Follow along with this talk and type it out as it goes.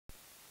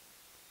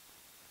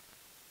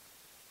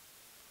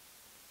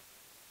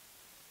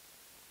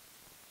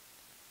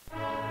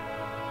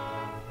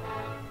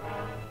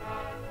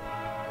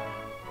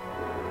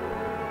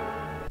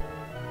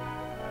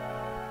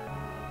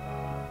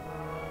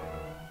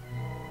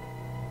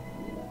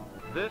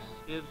This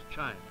is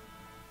China,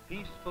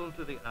 peaceful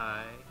to the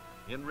eye,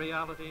 in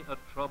reality a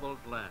troubled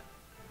land.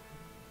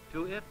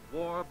 To it,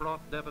 war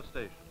brought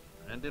devastation,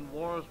 and in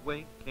war's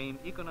wake came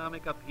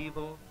economic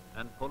upheaval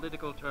and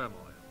political turmoil.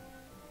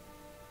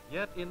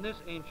 Yet in this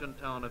ancient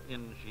town of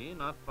Yinshi,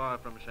 not far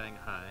from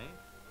Shanghai,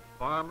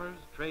 farmers,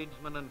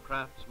 tradesmen, and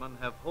craftsmen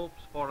have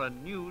hopes for a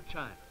new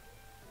China.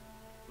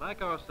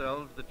 Like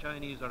ourselves, the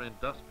Chinese are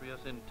industrious,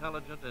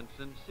 intelligent, and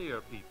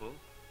sincere people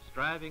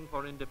striving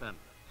for independence.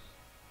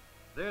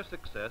 Their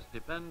success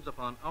depends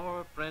upon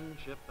our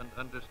friendship and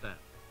understanding.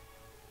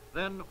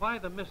 Then why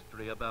the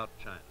mystery about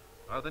China?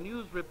 Are the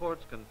news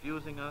reports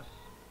confusing us?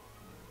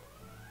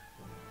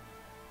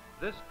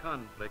 This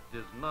conflict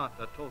is not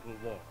a total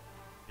war.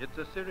 It's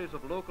a series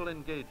of local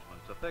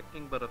engagements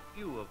affecting but a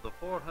few of the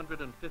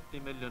 450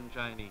 million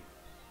Chinese.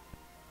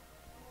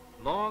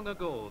 Long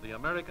ago, the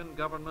American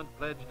government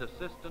pledged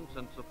assistance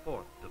and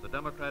support to the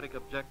democratic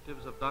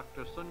objectives of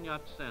Dr. Sun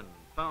Yat-sen,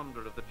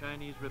 founder of the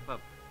Chinese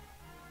Republic.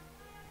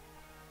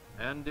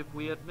 And if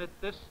we admit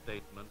this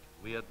statement,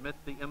 we admit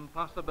the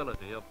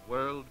impossibility of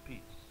world peace.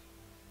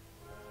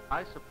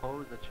 I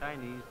suppose the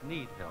Chinese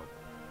need help.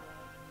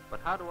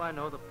 But how do I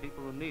know the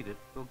people who need it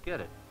will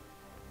get it?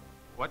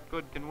 What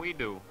good can we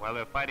do while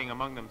they're fighting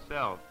among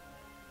themselves?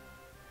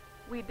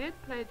 We did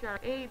pledge our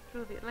aid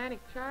through the Atlantic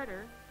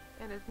Charter,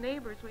 and as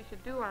neighbors we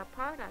should do our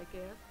part, I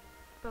guess.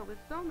 But with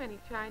so many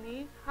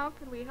Chinese, how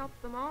can we help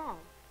them all?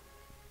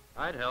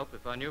 I'd help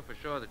if I knew for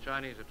sure the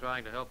Chinese are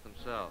trying to help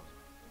themselves.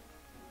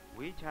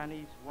 We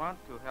Chinese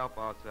want to help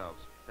ourselves.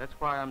 That's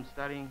why I'm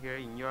studying here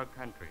in your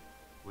country.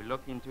 We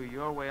look into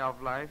your way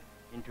of life,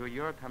 into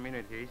your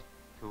communities,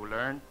 to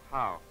learn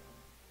how.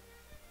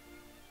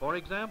 For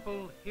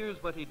example,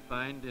 here's what he'd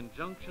find in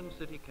Junction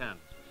City, Kansas,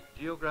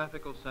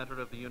 geographical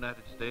center of the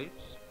United States,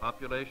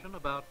 population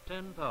about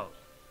 10,000.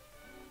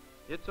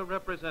 It's a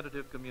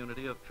representative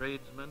community of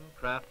tradesmen,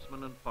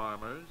 craftsmen, and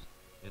farmers,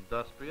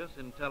 industrious,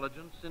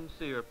 intelligent,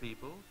 sincere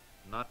people,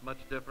 not much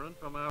different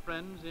from our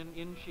friends in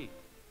Yinshi.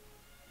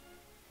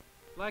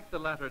 Like the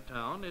latter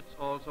town, it's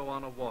also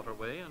on a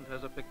waterway and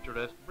has a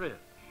picturesque bridge.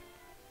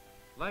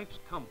 Life's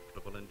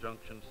comfortable in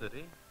Junction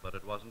City, but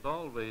it wasn't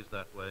always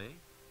that way.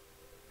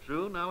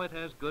 True, now it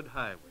has good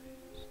highways.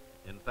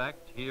 In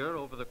fact, here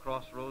over the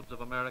crossroads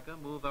of America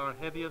move our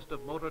heaviest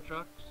of motor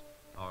trucks,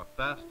 our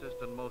fastest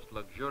and most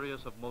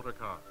luxurious of motor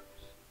cars.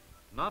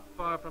 Not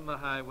far from the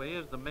highway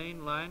is the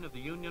main line of the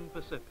Union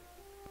Pacific.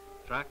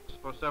 Tracks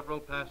for several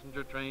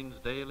passenger trains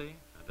daily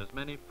and as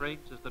many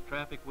freights as the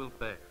traffic will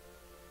bear.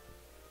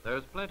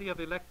 There's plenty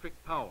of electric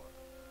power.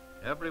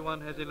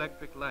 Everyone has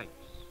electric lights,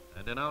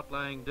 and in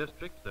outlying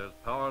districts there's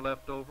power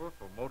left over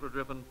for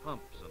motor-driven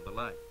pumps and the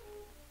like.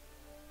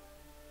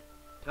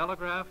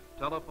 Telegraph,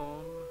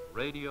 telephone,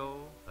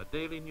 radio, a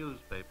daily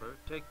newspaper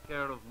take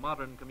care of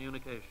modern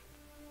communication.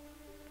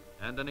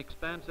 And an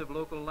expansive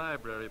local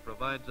library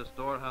provides a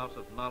storehouse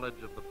of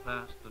knowledge of the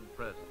past and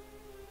present.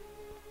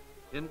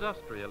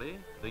 Industrially,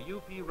 the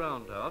UP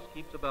Roundhouse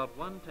keeps about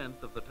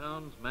 1/10 of the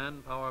town's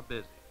manpower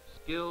busy,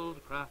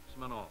 skilled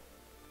craftsmen all.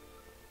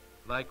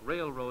 Like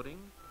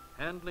railroading,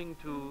 handling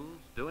tools,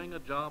 doing a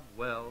job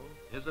well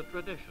is a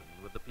tradition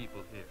with the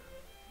people here.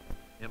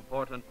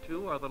 Important,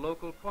 too, are the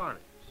local quarries.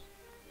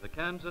 The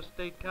Kansas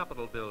State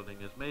Capitol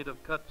building is made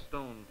of cut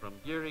stone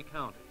from Geary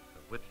County,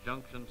 of which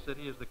Junction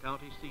City is the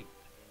county seat.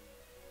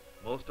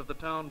 Most of the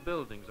town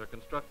buildings are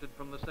constructed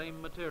from the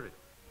same material.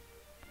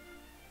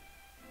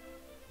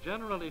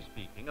 Generally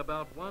speaking,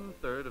 about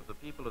 1/3 of the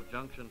people of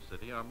Junction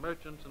City are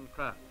merchants and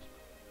craftsmen.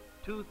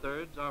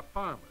 2/3 are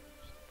farmers,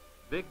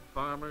 big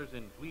farmers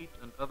in wheat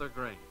and other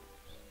grains.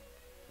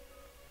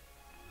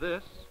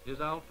 This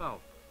is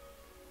alfalfa.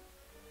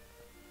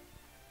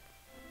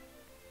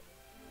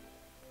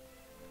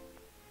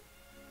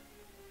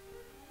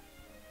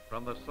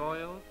 From the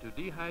soil to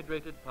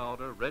dehydrated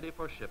powder ready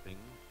for shipping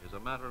is a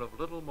matter of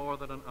little more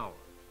than an hour.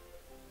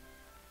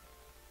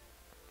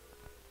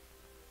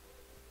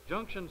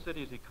 Junction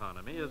City's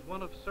economy is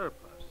one of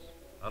surplus,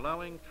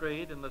 allowing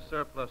trade in the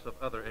surplus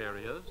of other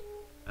areas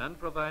and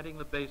providing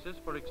the basis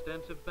for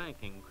extensive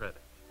banking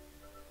credit.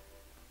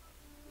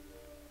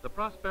 The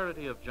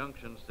prosperity of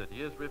Junction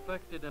City is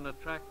reflected in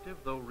attractive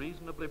though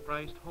reasonably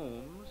priced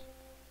homes,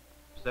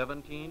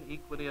 17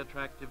 equally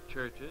attractive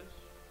churches,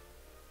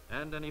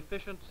 and an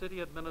efficient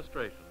city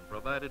administration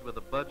provided with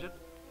a budget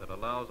that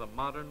allows a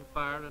modern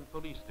fire and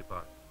police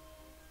department.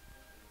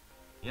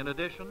 In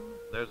addition,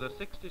 there's a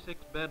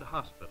 66-bed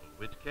hospital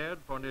which cared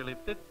for nearly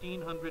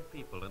 1,500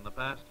 people in the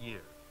past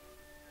year.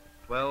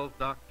 12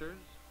 doctors,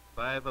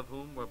 5 of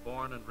whom were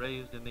born and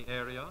raised in the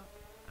area,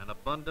 an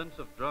abundance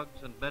of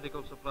drugs and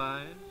medical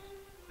supplies,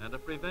 and a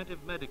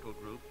preventive medical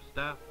group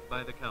staffed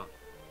by the county.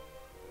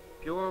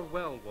 Pure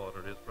well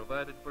water is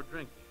provided for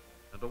drinking,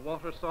 and a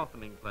water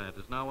softening plant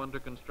is now under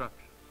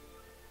construction.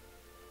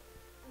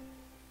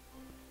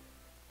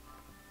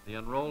 The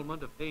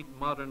enrollment of 8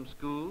 modern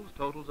schools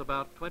totals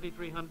about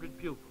 2,300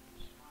 pupils.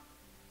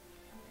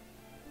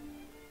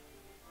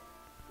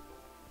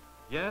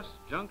 Yes,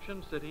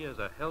 Junction City is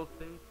a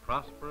healthy,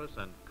 prosperous,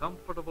 and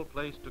comfortable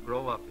place to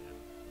grow up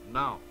in,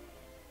 now.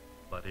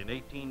 But in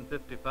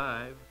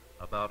 1855,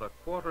 about a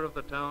quarter of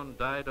the town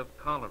died of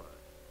cholera,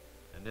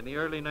 and in the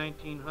early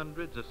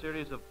 1900s, a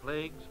series of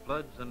plagues,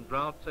 floods, and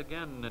droughts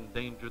again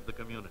endangered the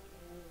community.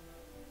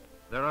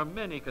 There are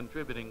many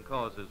contributing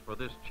causes for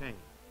this change,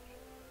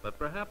 but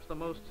perhaps the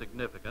most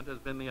significant has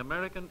been the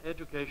American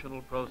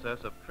educational process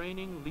of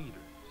training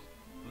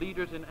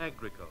leaders in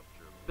agriculture,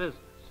 business,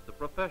 the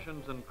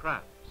professions and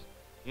crafts,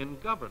 in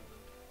government,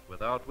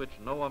 without which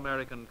no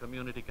American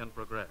community can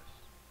progress.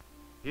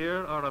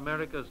 Here are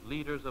America's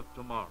leaders of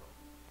tomorrow,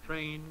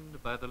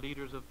 trained by the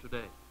leaders of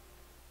today.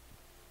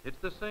 It's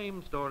the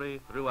same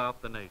story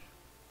throughout the nation.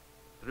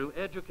 Through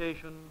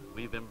education,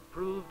 we've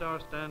improved our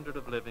standard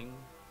of living,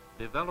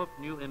 developed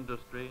new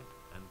industry,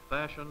 and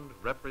fashioned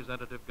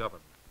representative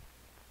government.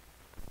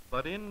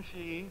 But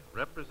Yinshi,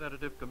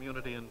 representative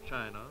community in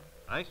China,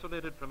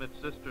 isolated from its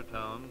sister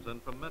towns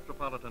and from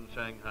metropolitan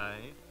Shanghai,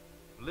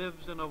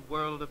 lives in a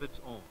world of its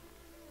own.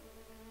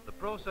 The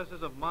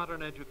processes of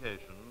modern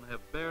education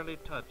have barely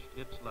touched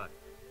its life.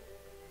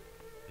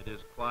 It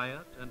is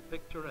quiet and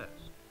picturesque.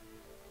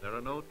 There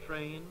are no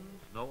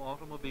trains, no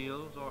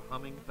automobiles, or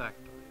humming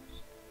factories.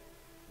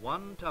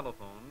 One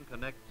telephone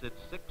connects its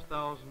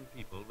 6,000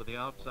 people with the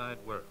outside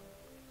world.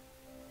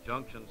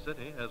 Junction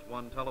City has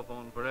one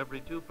telephone for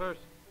every 2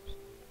 persons,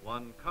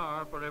 one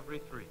car for every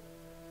 3.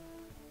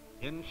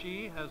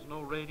 Yinshi has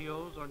no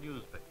radios or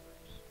newspapers.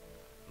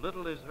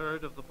 Little is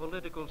heard of the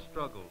political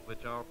struggle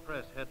which our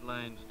press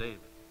headlines daily.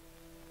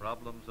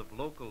 Problems of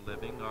local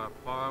living are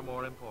far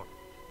more important.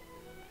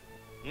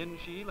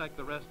 Yinshi, like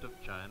the rest of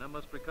China,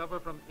 must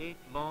recover from 8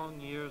 long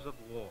years of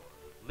war,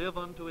 live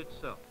unto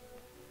itself,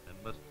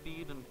 and must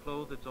feed and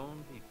clothe its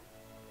own people.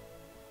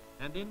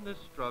 And in this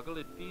struggle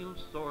it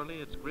feels sorely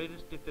its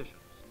greatest deficiency,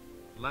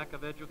 lack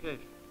of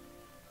education.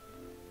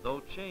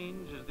 Though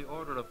change is the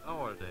order of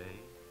our day,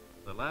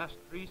 the last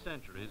 3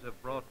 centuries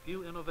have brought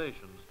few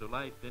innovations to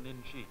life in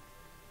Yinshi.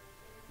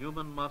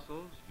 Human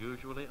muscles,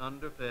 usually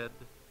underfed,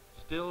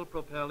 still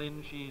propel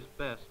Yinshi's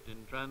best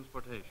in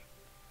transportation.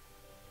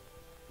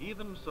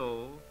 Even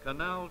so,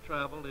 canal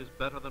travel is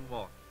better than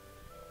walking.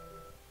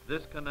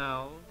 This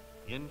canal,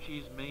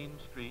 Yinshi's main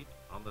street,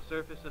 on the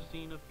surface a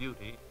scene of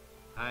beauty,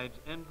 hides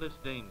endless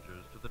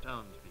dangers to the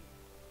townspeople.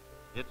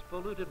 Its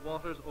polluted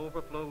waters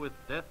overflow with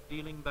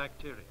death-dealing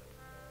bacteria.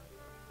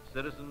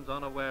 Citizens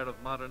unaware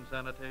of modern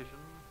sanitation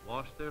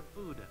wash their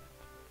food in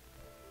it,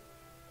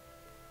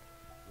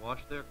 wash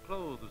their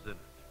clothes in it,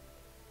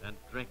 and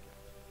drink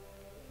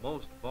it.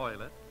 Most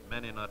boil it,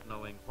 many not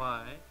knowing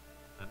why,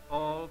 and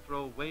all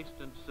throw waste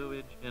and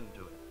sewage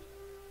into it.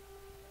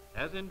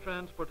 As in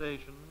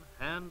transportation,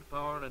 hand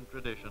power and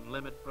tradition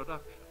limit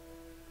production.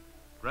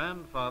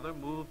 Grandfather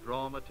moved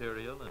raw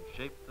material and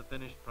shaped the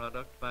finished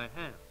product by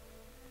hand.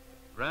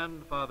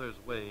 Grandfather's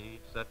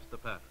way sets the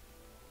pattern.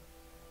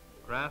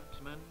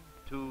 Craftsmen,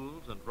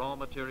 tools, and raw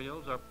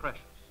materials are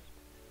precious.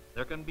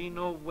 There can be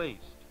no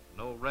waste,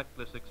 no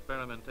reckless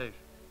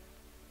experimentation.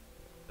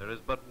 There is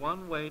but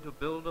one way to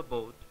build a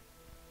boat,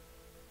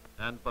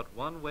 and but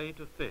one way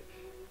to fish,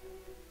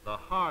 the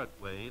hard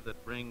way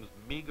that brings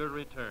meager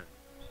returns.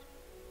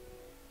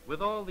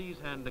 With all these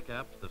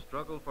handicaps, the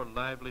struggle for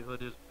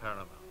livelihood is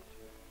paramount.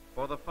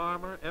 For the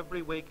farmer,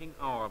 every waking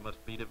hour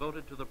must be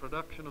devoted to the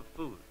production of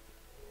food.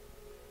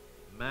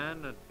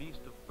 Man and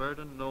beast of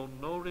burden know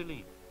no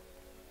relief.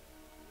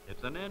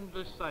 It's an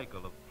endless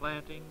cycle of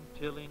planting,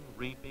 tilling,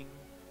 reaping,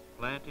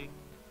 planting,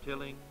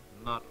 tilling,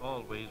 not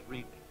always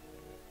reaping,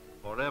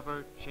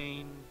 forever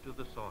chained to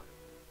the soil.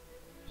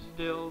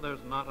 Still,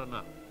 there's not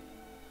enough.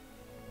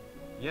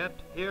 Yet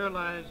here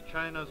lies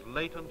China's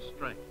latent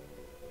strength,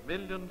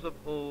 millions of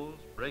holes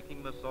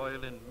breaking the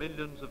soil in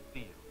millions of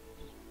fields.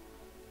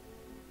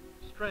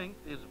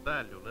 Strength is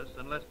valueless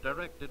unless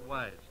directed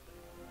wisely.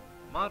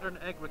 Modern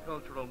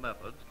agricultural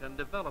methods can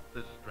develop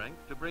this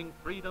strength to bring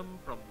freedom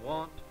from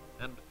want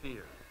and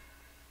fear.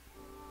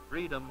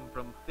 Freedom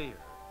from fear,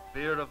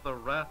 fear of the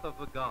wrath of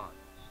the gods,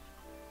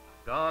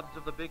 gods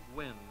of the big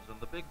winds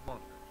and the big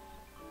waters.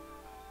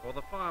 For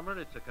the farmer,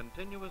 it's a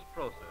continuous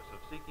process of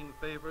seeking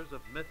favors of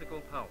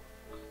mythical powers.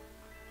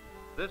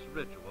 This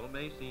ritual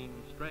may seem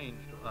strange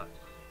to us,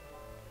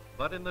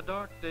 but in the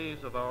dark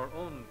days of our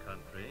own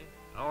country,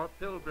 our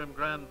pilgrim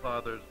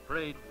grandfathers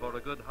prayed for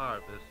a good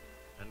harvest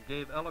and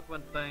gave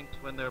eloquent thanks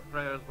when their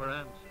prayers were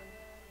answered.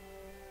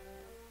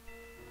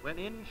 When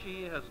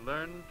Yinshi has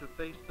learned to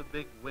face the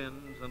big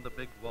winds and the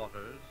big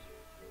waters,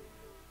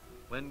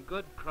 when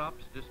good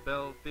crops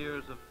dispel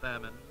fears of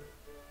famine,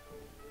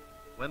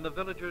 when the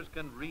villagers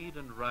can read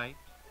and write,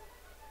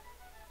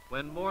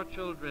 when more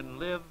children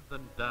live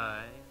than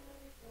die,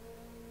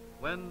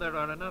 when there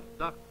are enough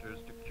doctors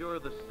to cure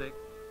the sick,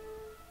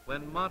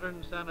 when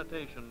modern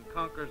sanitation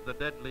conquers the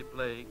deadly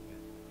plague,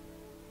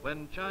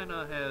 when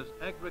China has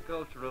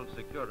agricultural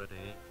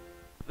security,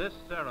 this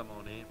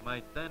ceremony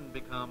might then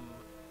become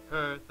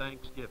her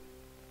Thanksgiving.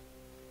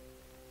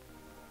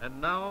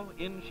 And now,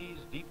 Yinshi's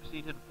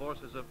deep-seated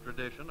forces of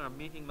tradition are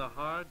meeting the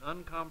hard,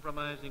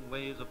 uncompromising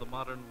ways of the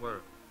modern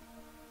world,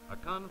 a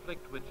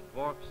conflict which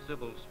dwarfs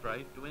civil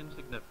strife to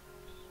insignificance.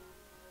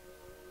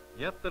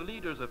 Yet the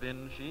leaders of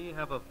Yinshi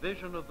have a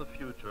vision of the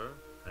future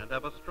and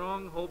have a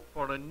strong hope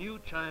for a new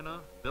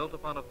China built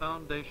upon a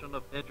foundation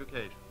of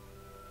education.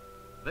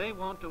 They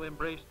want to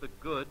embrace the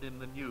good in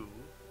the new,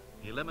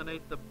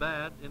 eliminate the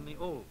bad in the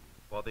old,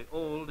 for the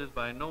old is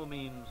by no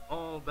means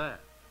all bad.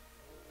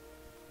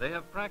 They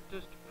have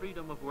practiced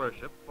freedom of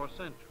worship for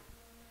centuries.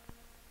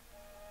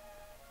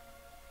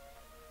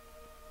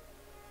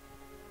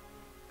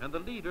 And the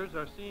leaders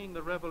are seeing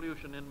the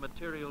revolution in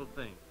material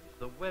things,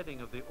 the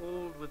wedding of the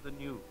old with the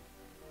new.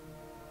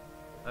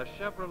 A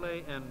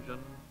Chevrolet engine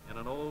in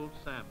an old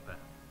sampan.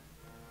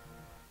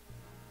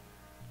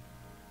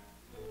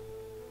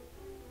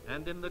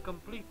 And in the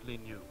completely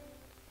new,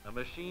 a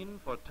machine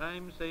for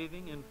time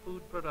saving in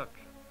food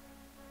production.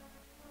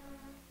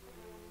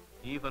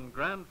 Even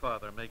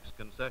grandfather makes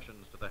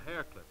concessions to the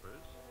hair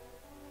clippers.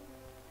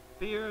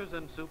 Fears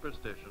and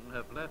superstition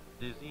have left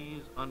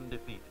disease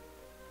undefeated.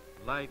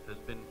 Life has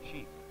been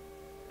cheap,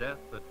 death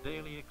a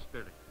daily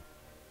experience.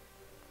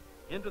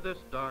 Into this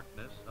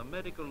darkness, a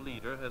medical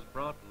leader has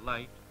brought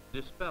light,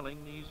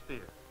 dispelling these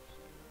fears.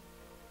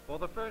 For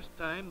the first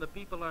time, the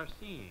people are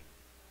seeing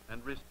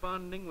and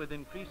responding with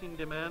increasing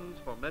demands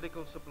for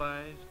medical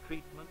supplies,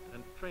 treatment,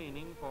 and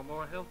training for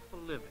more healthful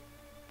living.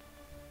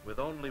 With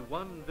only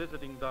one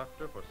visiting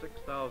doctor for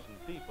 6,000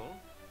 people,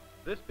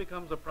 this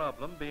becomes a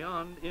problem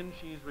beyond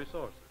Yinshi's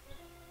resources.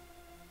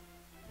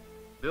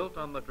 Built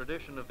on the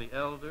tradition of the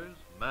elders,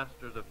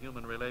 masters of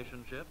human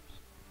relationships,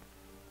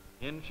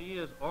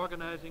 Yinshi is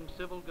organizing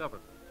civil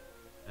government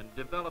and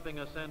developing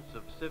a sense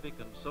of civic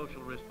and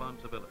social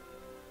responsibility.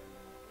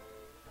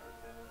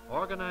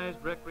 Organized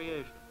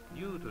recreation,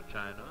 new to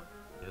China,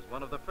 is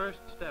one of the first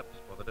steps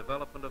for the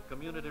development of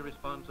community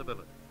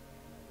responsibility.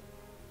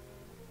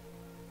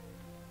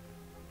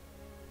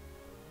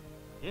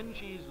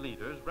 Yinshi's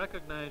leaders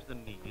recognize the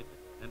need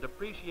and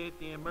appreciate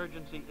the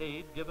emergency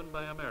aid given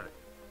by Americans.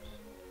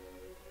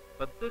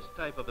 But this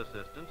type of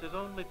assistance is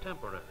only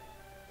temporary.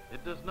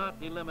 It does not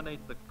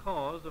eliminate the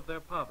cause of their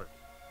poverty.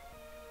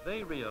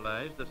 They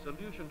realize the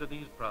solution to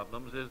these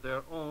problems is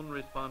their own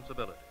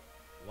responsibility,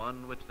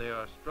 one which they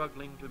are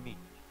struggling to meet.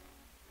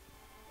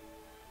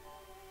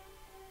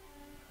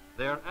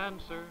 Their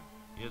answer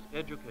is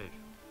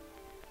education.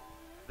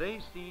 They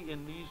see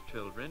in these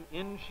children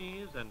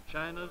Yinshi's and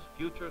China's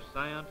future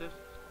scientists,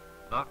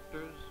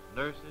 doctors,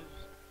 nurses,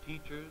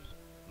 teachers,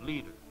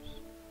 leaders.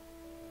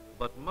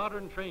 But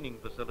modern training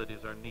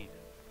facilities are needed.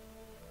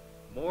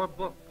 More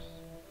books,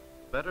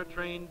 better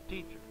trained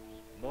teachers,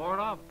 more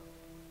of them,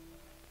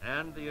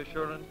 and the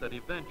assurance that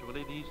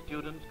eventually these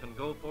students can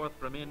go forth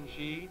from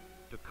Yinshi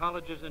to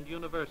colleges and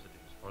universities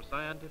for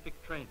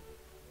scientific training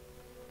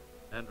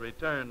and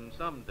return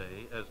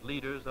someday as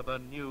leaders of a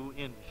new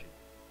Yinshi.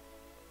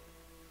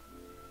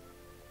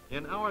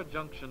 In our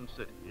junction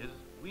cities,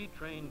 we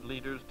trained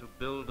leaders to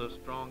build a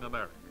strong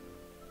America.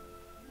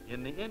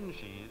 In the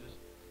Yinshis,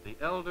 the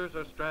elders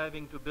are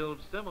striving to build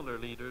similar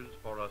leaders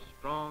for a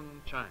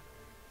strong China.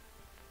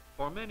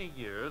 For many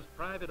years,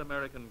 private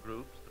American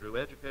groups, through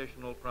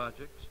educational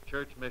projects,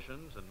 church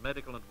missions, and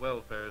medical and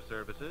welfare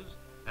services,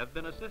 have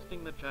been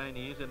assisting the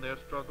Chinese in their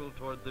struggle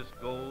toward this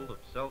goal of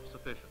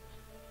self-sufficiency.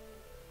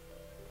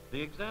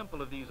 The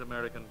example of these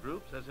American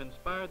groups has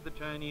inspired the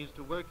Chinese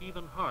to work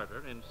even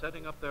harder in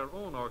setting up their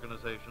own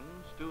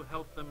organizations to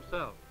help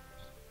themselves.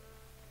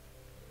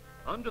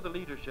 Under the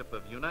leadership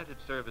of United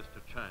Service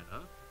to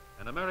China,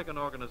 an American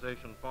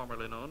organization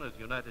formerly known as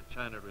United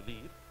China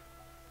Relief,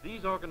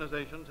 these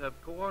organizations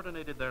have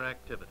coordinated their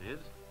activities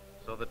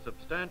so that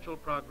substantial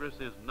progress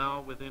is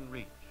now within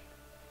reach.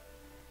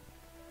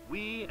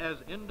 We, as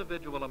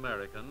individual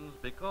Americans,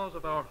 because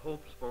of our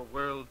hopes for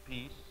world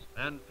peace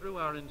and through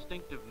our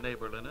instinctive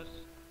neighborliness,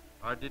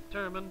 are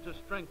determined to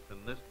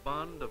strengthen this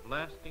bond of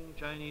lasting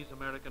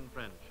Chinese-American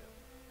friendship.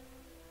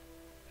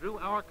 Through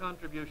our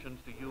contributions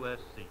to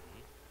USC,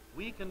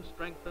 we can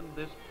strengthen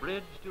this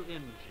bridge to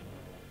Yinshi,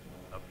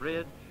 a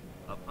bridge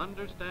of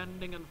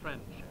understanding and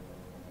friendship,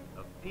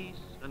 of peace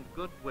and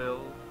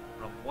goodwill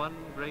from one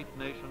great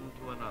nation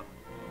to another.